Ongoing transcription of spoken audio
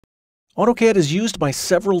AutoCAD is used by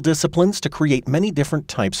several disciplines to create many different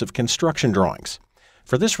types of construction drawings.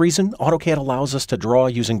 For this reason, AutoCAD allows us to draw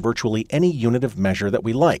using virtually any unit of measure that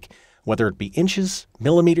we like, whether it be inches,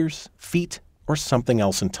 millimeters, feet, or something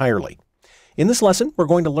else entirely. In this lesson, we're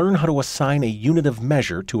going to learn how to assign a unit of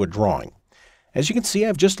measure to a drawing. As you can see,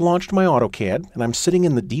 I've just launched my AutoCAD, and I'm sitting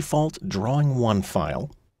in the default Drawing 1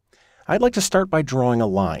 file. I'd like to start by drawing a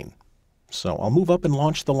line. So I'll move up and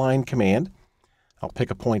launch the line command. I'll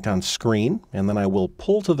pick a point on screen, and then I will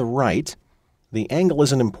pull to the right. The angle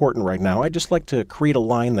isn't important right now. I just like to create a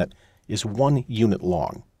line that is 1 unit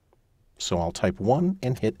long. So I'll type 1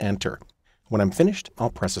 and hit Enter. When I'm finished,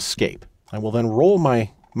 I'll press Escape. I will then roll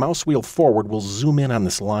my mouse wheel forward. We'll zoom in on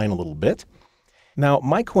this line a little bit. Now,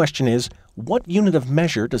 my question is, what unit of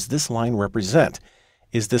measure does this line represent?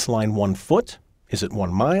 Is this line 1 foot? Is it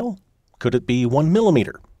 1 mile? Could it be 1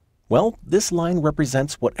 millimeter? Well, this line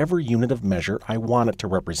represents whatever unit of measure I want it to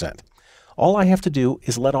represent. All I have to do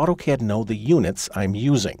is let AutoCAD know the units I'm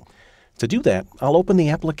using. To do that, I'll open the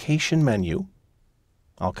Application menu.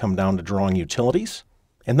 I'll come down to Drawing Utilities,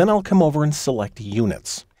 and then I'll come over and select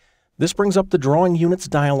Units. This brings up the Drawing Units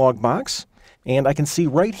dialog box, and I can see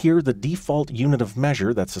right here the default unit of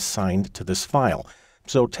measure that's assigned to this file.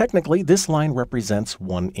 So technically, this line represents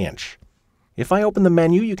 1 inch. If I open the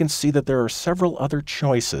menu, you can see that there are several other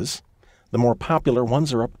choices. The more popular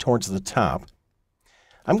ones are up towards the top.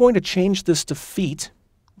 I'm going to change this to feet,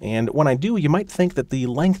 and when I do, you might think that the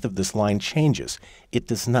length of this line changes. It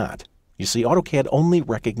does not. You see, AutoCAD only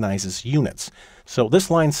recognizes units. So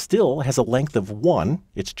this line still has a length of 1,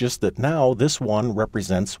 it's just that now this one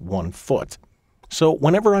represents 1 foot. So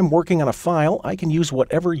whenever I'm working on a file, I can use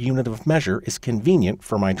whatever unit of measure is convenient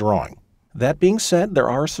for my drawing. That being said, there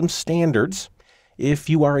are some standards. If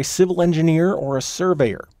you are a civil engineer or a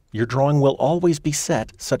surveyor, your drawing will always be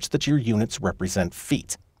set such that your units represent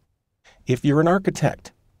feet. If you're an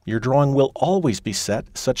architect, your drawing will always be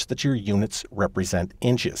set such that your units represent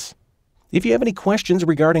inches. If you have any questions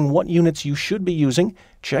regarding what units you should be using,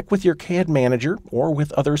 check with your CAD manager or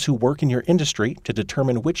with others who work in your industry to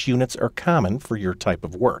determine which units are common for your type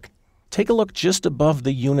of work. Take a look just above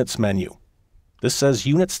the Units menu. This says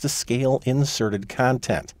Units to Scale Inserted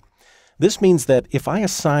Content. This means that if I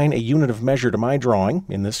assign a unit of measure to my drawing,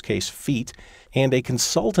 in this case feet, and a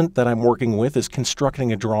consultant that I'm working with is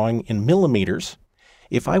constructing a drawing in millimeters,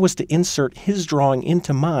 if I was to insert his drawing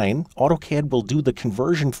into mine, AutoCAD will do the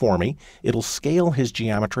conversion for me. It'll scale his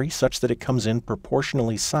geometry such that it comes in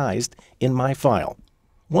proportionally sized in my file.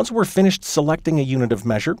 Once we're finished selecting a unit of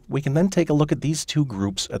measure, we can then take a look at these 2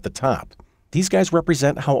 groups at the top. These guys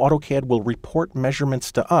represent how AutoCAD will report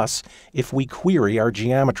measurements to us if we query our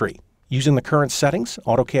geometry. Using the current settings,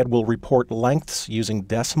 AutoCAD will report lengths using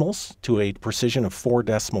decimals to a precision of 4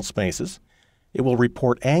 decimal spaces. It will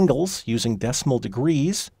report angles using decimal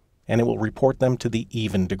degrees, and it will report them to the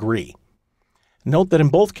even degree. Note that in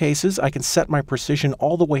both cases, I can set my precision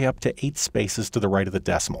all the way up to 8 spaces to the right of the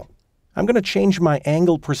decimal. I'm going to change my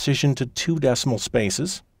angle precision to 2 decimal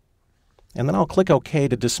spaces, and then I'll click OK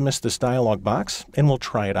to dismiss this dialog box, and we'll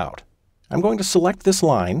try it out. I'm going to select this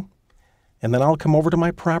line, and then I'll come over to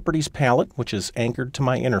my Properties palette, which is anchored to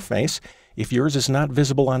my interface. If yours is not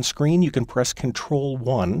visible on screen, you can press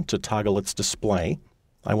Ctrl+1 to toggle its display.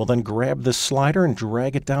 I will then grab this slider and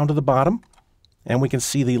drag it down to the bottom, and we can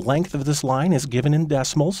see the length of this line is given in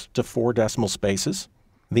decimals to 4 decimal spaces.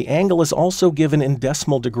 The angle is also given in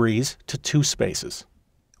decimal degrees to 2 spaces.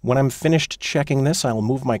 When I'm finished checking this, I'll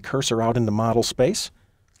move my cursor out into model space,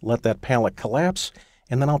 let that palette collapse,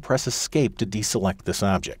 and then I'll press Escape to deselect this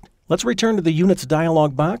object. Let's return to the Units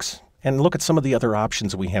dialog box and look at some of the other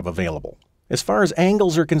options we have available. As far as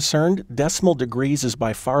angles are concerned, decimal degrees is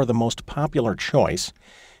by far the most popular choice.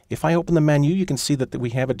 If I open the menu, you can see that we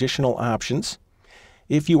have additional options.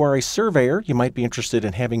 If you are a surveyor, you might be interested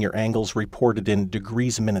in having your angles reported in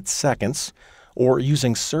degrees, minutes, seconds, or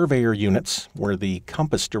using surveyor units, where the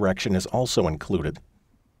compass direction is also included.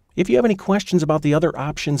 If you have any questions about the other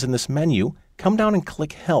options in this menu, come down and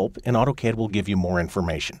click Help, and AutoCAD will give you more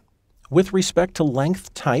information. With respect to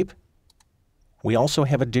length type, we also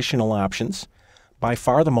have additional options. By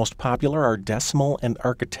far the most popular are decimal and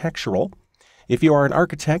architectural. If you are an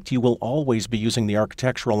architect, you will always be using the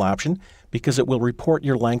architectural option because it will report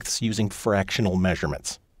your lengths using fractional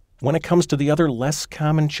measurements. When it comes to the other less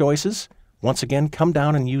common choices, once again, come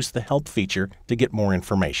down and use the Help feature to get more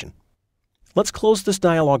information. Let's close this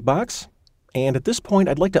dialog box, and at this point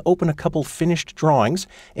I'd like to open a couple finished drawings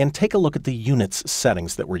and take a look at the units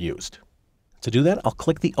settings that were used. To do that, I'll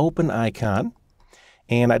click the Open icon,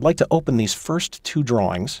 and I'd like to open these first 2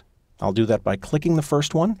 drawings. I'll do that by clicking the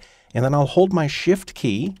first one, and then I'll hold my Shift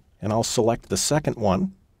key and I'll select the second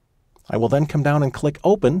one. I will then come down and click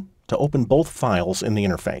Open to open both files in the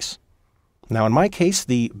interface. Now in my case,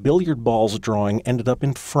 the billiard balls drawing ended up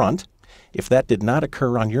in front. If that did not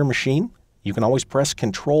occur on your machine, you can always press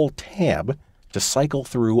Control-Tab to cycle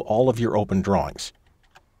through all of your open drawings.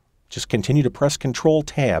 Just continue to press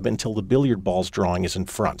Control-Tab until the billiard balls drawing is in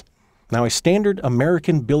front. Now a standard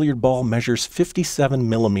American billiard ball measures 57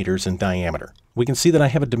 millimeters in diameter. We can see that I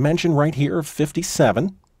have a dimension right here of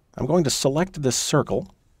 57. I'm going to select this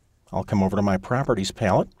circle. I'll come over to my Properties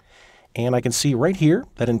palette, and I can see right here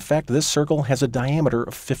that in fact this circle has a diameter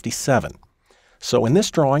of 57. So in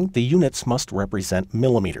this drawing, the units must represent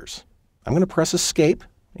millimeters. I'm going to press Escape,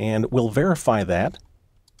 and we'll verify that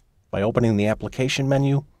by opening the Application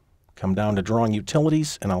menu, come down to Drawing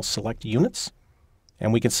Utilities, and I'll select Units.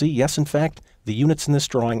 And we can see, yes, in fact, the units in this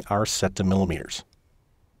drawing are set to millimeters.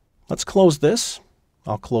 Let's close this.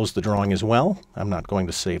 I'll close the drawing as well. I'm not going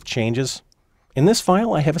to save changes. In this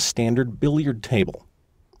file, I have a standard billiard table.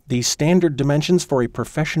 The standard dimensions for a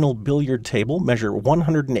professional billiard table measure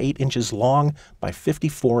 108 inches long by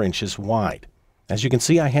 54 inches wide. As you can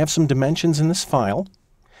see, I have some dimensions in this file.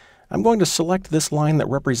 I'm going to select this line that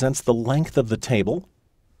represents the length of the table.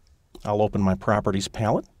 I'll open my Properties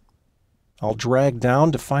palette. I'll drag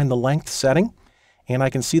down to find the length setting, and I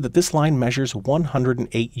can see that this line measures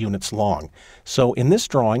 108 units long. So in this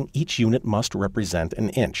drawing, each unit must represent an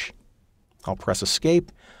inch. I'll press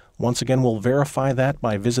Escape. Once again, we'll verify that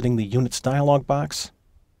by visiting the Units dialog box.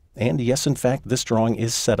 And yes, in fact, this drawing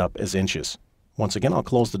is set up as inches. Once again, I'll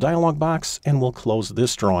close the dialog box, and we'll close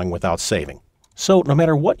this drawing without saving. So no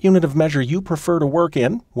matter what unit of measure you prefer to work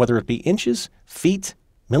in, whether it be inches, feet,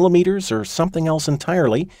 millimeters, or something else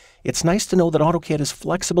entirely, it's nice to know that AutoCAD is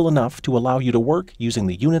flexible enough to allow you to work using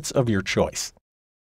the units of your choice.